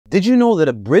Did you know that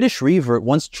a British revert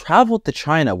once traveled to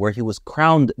China where he was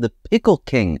crowned the Pickle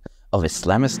King of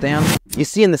Islamistan? You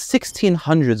see, in the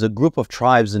 1600s, a group of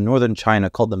tribes in northern China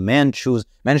called the Manchus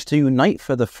managed to unite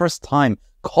for the first time,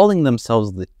 calling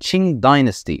themselves the Qing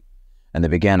Dynasty, and they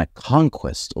began a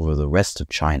conquest over the rest of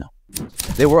China.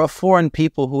 They were a foreign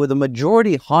people who, the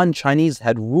majority Han Chinese,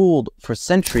 had ruled for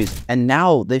centuries, and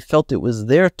now they felt it was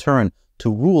their turn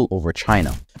to rule over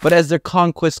China. But as their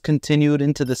conquest continued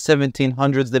into the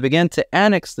 1700s, they began to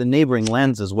annex the neighboring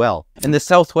lands as well. In the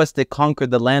southwest, they conquered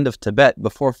the land of Tibet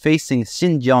before facing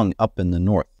Xinjiang up in the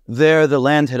north. There, the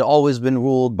land had always been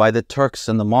ruled by the Turks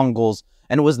and the Mongols,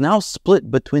 and was now split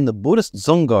between the Buddhist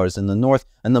Dzungars in the north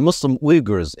and the Muslim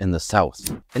Uyghurs in the south.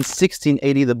 In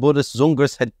 1680, the Buddhist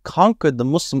Dzungars had conquered the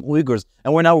Muslim Uyghurs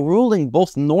and were now ruling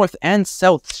both north and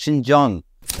south Xinjiang.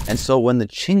 And so when the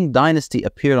Qing Dynasty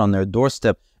appeared on their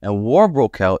doorstep and war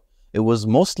broke out, it was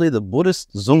mostly the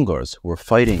Buddhist Dzungars who were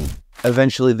fighting.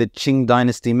 Eventually, the Qing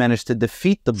Dynasty managed to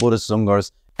defeat the Buddhist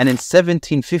Dzungars, and in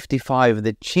 1755,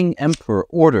 the Qing Emperor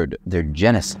ordered their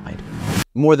genocide.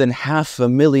 More than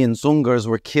 500,000 Dzungars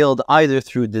were killed either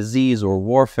through disease or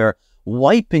warfare,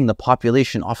 wiping the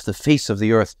population off the face of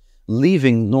the earth,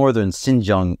 leaving northern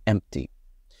Xinjiang empty.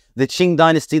 The Qing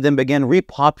Dynasty then began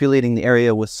repopulating the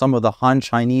area with some of the Han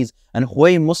Chinese and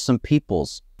Hui Muslim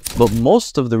peoples, but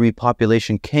most of the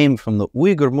repopulation came from the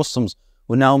Uyghur Muslims,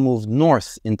 who now moved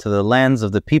north into the lands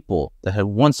of the people that had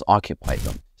once occupied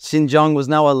them. Xinjiang was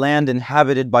now a land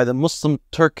inhabited by the Muslim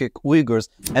Turkic Uyghurs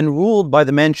and ruled by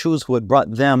the Manchus, who had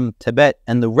brought them, Tibet,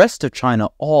 and the rest of China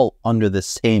all under the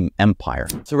same empire.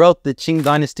 Throughout the Qing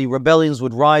Dynasty, rebellions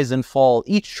would rise and fall,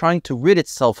 each trying to rid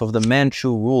itself of the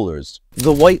Manchu rulers.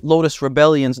 The White Lotus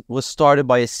Rebellion was started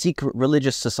by a secret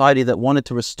religious society that wanted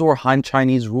to restore Han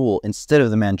Chinese rule instead of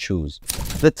the Manchus.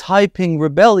 The Taiping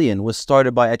Rebellion was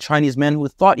started by a Chinese man who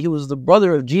thought he was the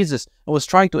brother of Jesus and was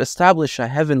trying to establish a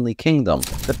heavenly kingdom.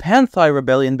 The Panthai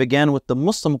Rebellion began with the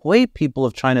Muslim Hui people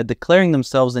of China declaring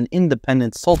themselves an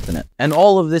independent sultanate. And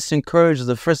all of this encouraged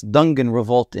the first Dungan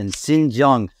revolt in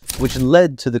Xinjiang, which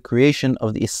led to the creation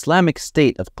of the Islamic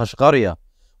State of Kashgaria,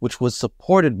 which was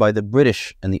supported by the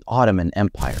British and the Ottoman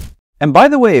Empire. And by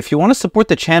the way, if you want to support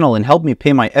the channel and help me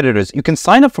pay my editors, you can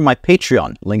sign up for my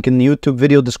Patreon, link in the YouTube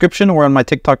video description or on my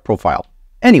TikTok profile.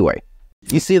 Anyway,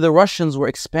 you see, the Russians were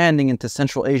expanding into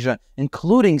Central Asia,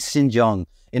 including Xinjiang,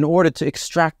 in order to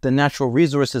extract the natural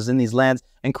resources in these lands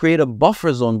and create a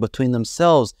buffer zone between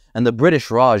themselves and the British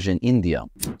Raj in India.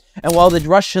 And while the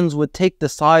Russians would take the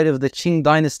side of the Qing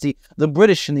Dynasty, the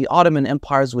British and the Ottoman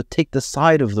empires would take the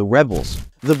side of the rebels.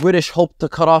 The British hoped to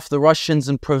cut off the Russians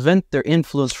and prevent their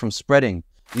influence from spreading.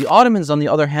 The Ottomans, on the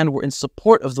other hand, were in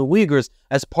support of the Uyghurs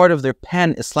as part of their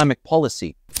pan-Islamic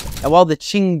policy. And while the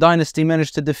Qing Dynasty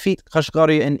managed to defeat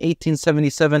Kashgaria in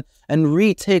 1877 and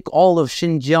retake all of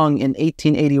Xinjiang in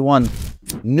 1881,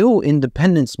 new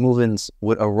independence movements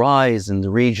would arise in the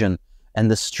region,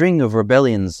 and the string of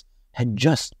rebellions had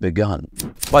just begun.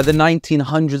 By the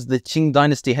 1900s, the Qing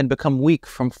Dynasty had become weak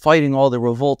from fighting all the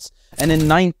revolts, and in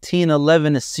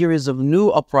 1911, a series of new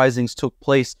uprisings took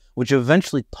place, which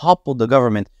eventually toppled the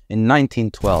government in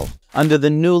 1912. Under the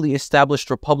newly established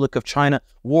Republic of China,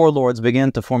 warlords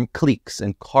began to form cliques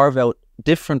and carve out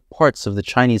different parts of the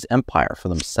Chinese Empire for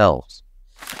themselves.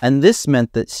 And this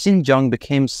meant that Xinjiang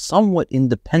became somewhat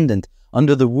independent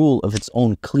under the rule of its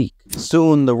own clique.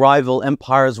 Soon, the rival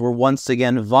empires were once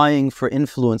again vying for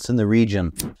influence in the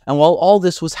region. And while all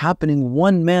this was happening,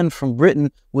 one man from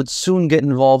Britain would soon get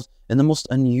involved in the most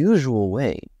unusual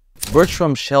way.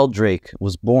 Bertram Sheldrake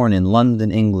was born in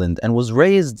London, England, and was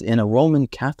raised in a Roman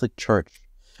Catholic church.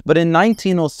 But in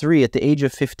 1903, at the age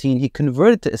of 15, he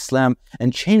converted to Islam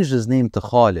and changed his name to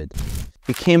Khalid.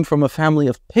 He came from a family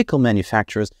of pickle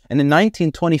manufacturers, and in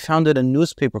 1920 founded a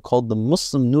newspaper called the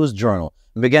Muslim News Journal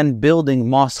and began building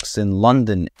mosques in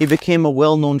London. He became a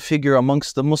well-known figure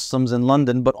amongst the Muslims in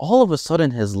London, but all of a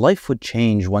sudden his life would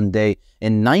change one day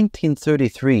in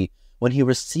 1933 when he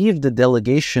received a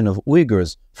delegation of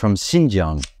Uyghurs from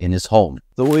Xinjiang in his home.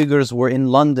 The Uyghurs were in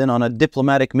London on a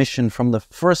diplomatic mission from the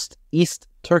First East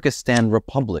Turkestan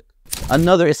Republic,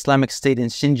 another Islamic state in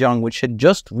Xinjiang which had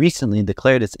just recently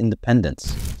declared its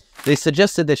independence. They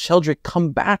suggested that Sheldrake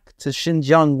come back to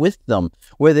Xinjiang with them,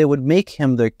 where they would make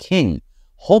him their king,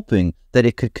 hoping that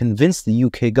it could convince the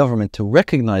UK government to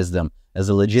recognize them as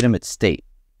a legitimate state.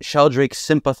 Sheldrake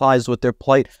sympathized with their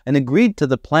plight and agreed to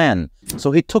the plan,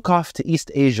 so he took off to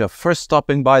East Asia, first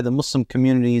stopping by the Muslim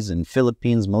communities in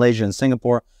Philippines, Malaysia, and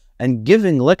Singapore, and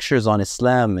giving lectures on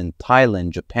Islam in Thailand,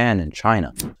 Japan, and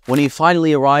China. When he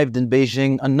finally arrived in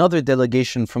Beijing, another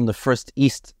delegation from the First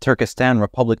East Turkestan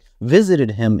Republic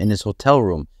visited him in his hotel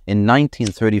room in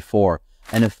 1934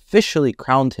 and officially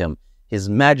crowned him His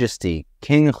Majesty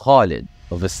King Khalid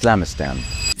of Islamistan.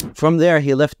 From there,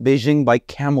 he left Beijing by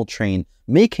camel train,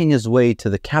 making his way to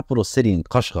the capital city in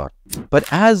Kashgar. But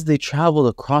as they traveled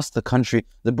across the country,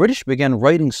 the British began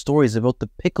writing stories about the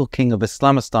Pickle King of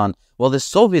Islamistan, while the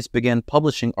Soviets began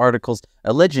publishing articles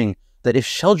alleging that if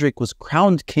Sheldrake was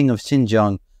crowned king of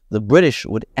Xinjiang, the British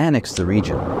would annex the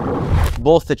region.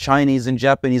 Both the Chinese and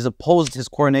Japanese opposed his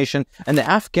coronation, and the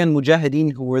Afghan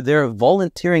mujahideen who were there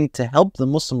volunteering to help the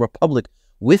Muslim Republic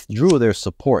withdrew their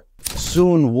support.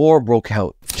 Soon war broke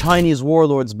out. Chinese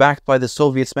warlords backed by the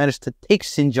Soviets managed to take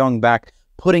Xinjiang back,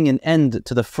 putting an end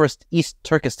to the First East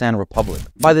Turkestan Republic.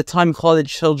 By the time Khalid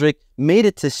Sheldrake made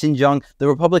it to Xinjiang, the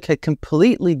republic had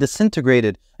completely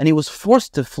disintegrated and he was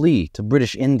forced to flee to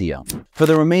British India. For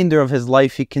the remainder of his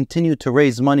life, he continued to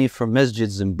raise money for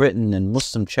masjids in Britain and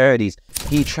Muslim charities.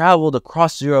 He traveled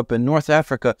across Europe and North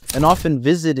Africa and often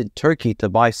visited Turkey to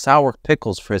buy sour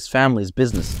pickles for his family's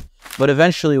business. But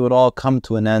eventually it would all come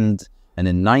to an end, and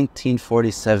in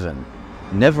 1947,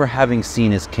 never having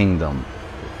seen his kingdom,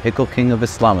 the Pickle King of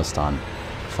Islamistan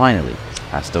finally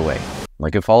passed away.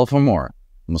 Like and follow for more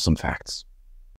Muslim facts.